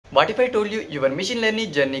What if I told you your machine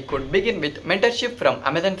learning journey could begin with mentorship from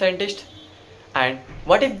Amazon scientists? And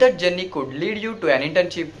what if that journey could lead you to an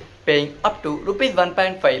internship paying up to rupees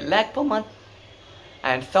 1.5 lakh per month?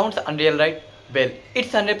 And sounds unreal, right? Well,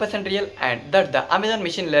 it's 100% real, and that's the Amazon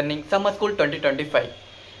Machine Learning Summer School 2025.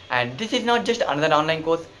 And this is not just another online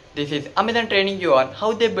course, this is Amazon training you on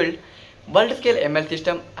how they build world-scale ML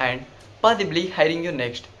system and possibly hiring you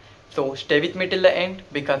next. So stay with me till the end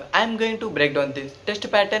because I am going to break down this test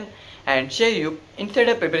pattern and share you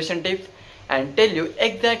insider preparation tips and tell you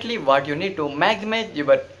exactly what you need to maximize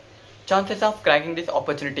your chances of cracking this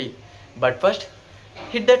opportunity. But first,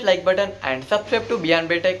 hit that like button and subscribe to Beyond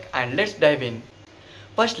Tech and let's dive in.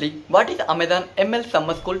 Firstly, what is Amazon ML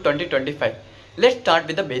Summer School 2025? Let's start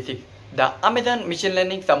with the basics. The Amazon Machine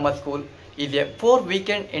Learning Summer School is a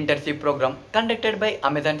 4-weekend internship program conducted by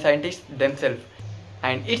Amazon scientists themselves,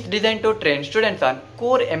 and it's designed to train students on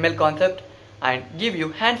core ML concepts and give you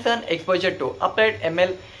hands-on exposure to applied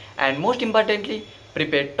ML and most importantly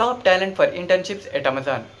prepare top talent for internships at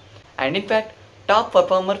Amazon. And in fact, top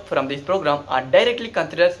performers from this program are directly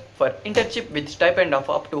considered for internship with stipend of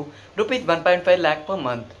up to rupees 1.5 lakh per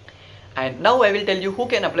month. And now I will tell you who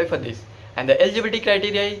can apply for this. And the eligibility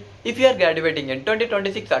criteria is if you are graduating in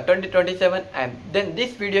 2026 or 2027, and then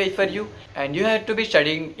this video is for you, and you have to be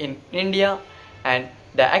studying in India, and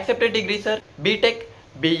the accepted degrees are BTech,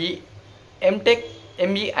 BE, MTech,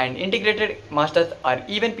 ME and integrated masters or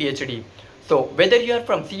even PhD. So whether you are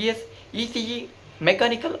from CS, ECE,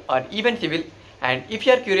 mechanical or even civil, and if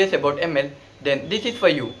you are curious about ML, then this is for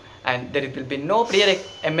you, and there will be no prior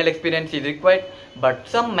ML experience is required, but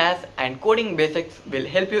some math and coding basics will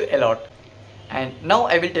help you a lot. And now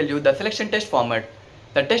I will tell you the selection test format.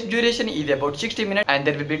 The test duration is about 60 minutes and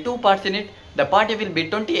there will be 2 parts in it. The part A will be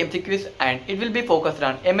 20 MCQs and it will be focused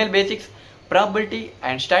on ML basics, probability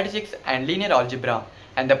and statistics and linear algebra.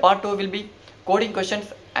 And the part 2 will be coding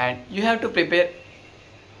questions, and you have to prepare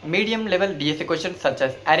medium level DSA questions such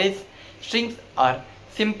as arrays, strings or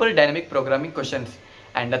simple dynamic programming questions.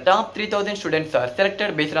 And the top 3000 students are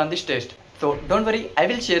selected based on this test. So don't worry, I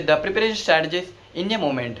will share the preparation strategies in a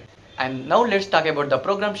moment. And now let's talk about the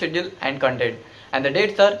program schedule and content. And the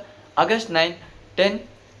dates are August 9, 10,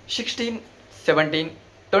 16, 17,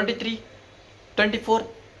 23, 24,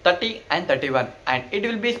 30 and 31. And it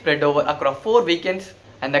will be spread over across 4 weekends.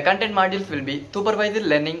 And the content modules will be supervised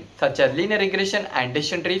learning such as linear regression and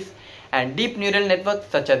decision trees, and deep neural networks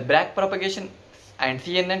such as back propagation and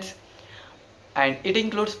DNNs. And it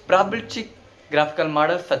includes probabilistic graphical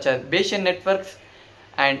models such as Bayesian networks,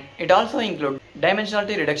 and it also includes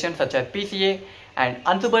dimensionality reduction such as PCA and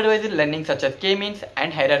unsupervised learning such as K-means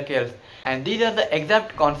and hierarchicals. And these are the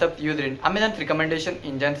exact concepts used in Amazon's recommendation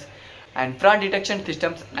engines and fraud detection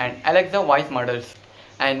systems and Alexa voice models.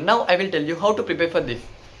 And now I will tell you how to prepare for this.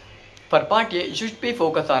 For part A, you should be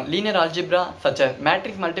focused on linear algebra such as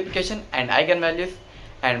matrix multiplication and eigenvalues,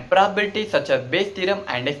 and probability such as Bayes theorem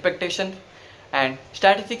and expectations, and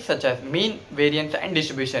statistics such as mean, variance and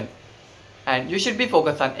distribution. And you should be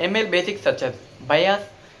focused on ML basics such as bias,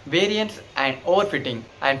 variance and overfitting.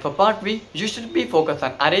 And for part B, you should be focused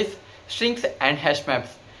on arrays, strings and hash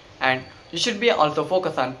maps. And you should be also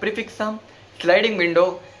focused on prefix sum, sliding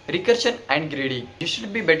window, recursion and greedy. You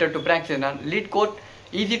should be better to practice on lead code,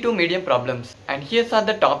 easy to medium problems. And here's are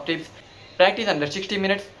the top tips. Practice under 60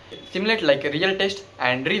 minutes, simulate like a real test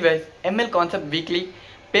and revise ML concept weekly.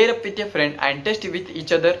 Pair up with a friend and test with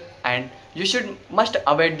each other, and you must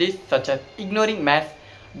avoid this such as ignoring math,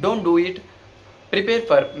 don't do it. Prepare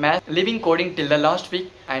for math, leaving coding till the last week,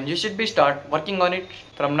 and you should be start working on it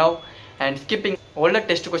from now, and skipping older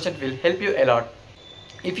test questions will help you a lot.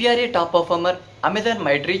 If you are a top performer, Amazon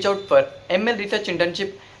might reach out for ML research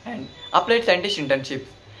internship and applied scientist internships,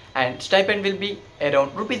 and stipend will be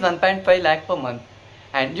around rupees 1.5 lakh per month,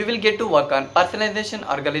 and you will get to work on personalization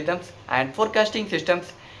algorithms and forecasting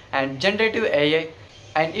systems and generative AI,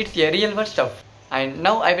 and it's a real world stuff. And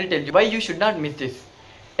now I will tell you why you should not miss this.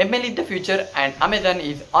 ML is the future and Amazon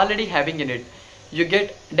is already having in it. You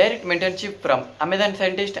get direct mentorship from Amazon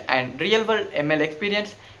scientists and real world ML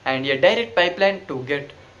experience and a direct pipeline to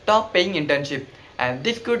get top paying internship, and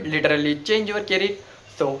this could literally change your career.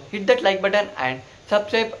 So hit that like button and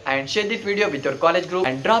subscribe and share this video with your college group,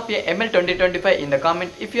 and drop a ML 2025 in the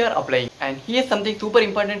comment if you are applying. And here's something super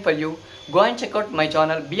important for you. Go and check out my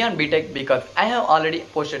channel Beyond Tech because I have already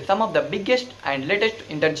posted some of the biggest and latest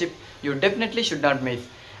internship you definitely should not miss.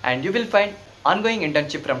 And you will find ongoing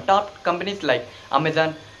internship from top companies like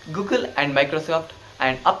Amazon, Google and Microsoft,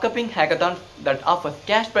 and upcoming hackathons that offers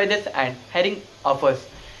cash prizes and hiring offers,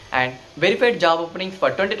 and verified job openings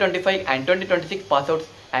for 2025 and 2026 passouts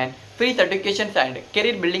and free certifications and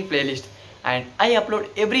career building playlist. And I upload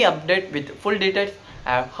every update with full details,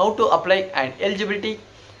 how to apply and eligibility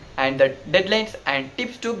and the deadlines and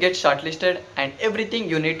tips to get shortlisted and everything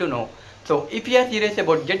you need to know. So if you are serious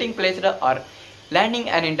about getting placed or landing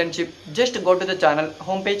an internship, just go to the channel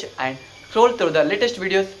homepage and scroll through the latest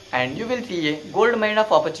videos and you will see a gold mine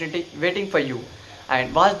of opportunity waiting for you.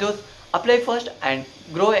 And watch those, apply first and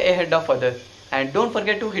grow ahead of others. And don't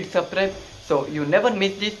forget to hit subscribe so you never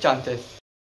miss these chances.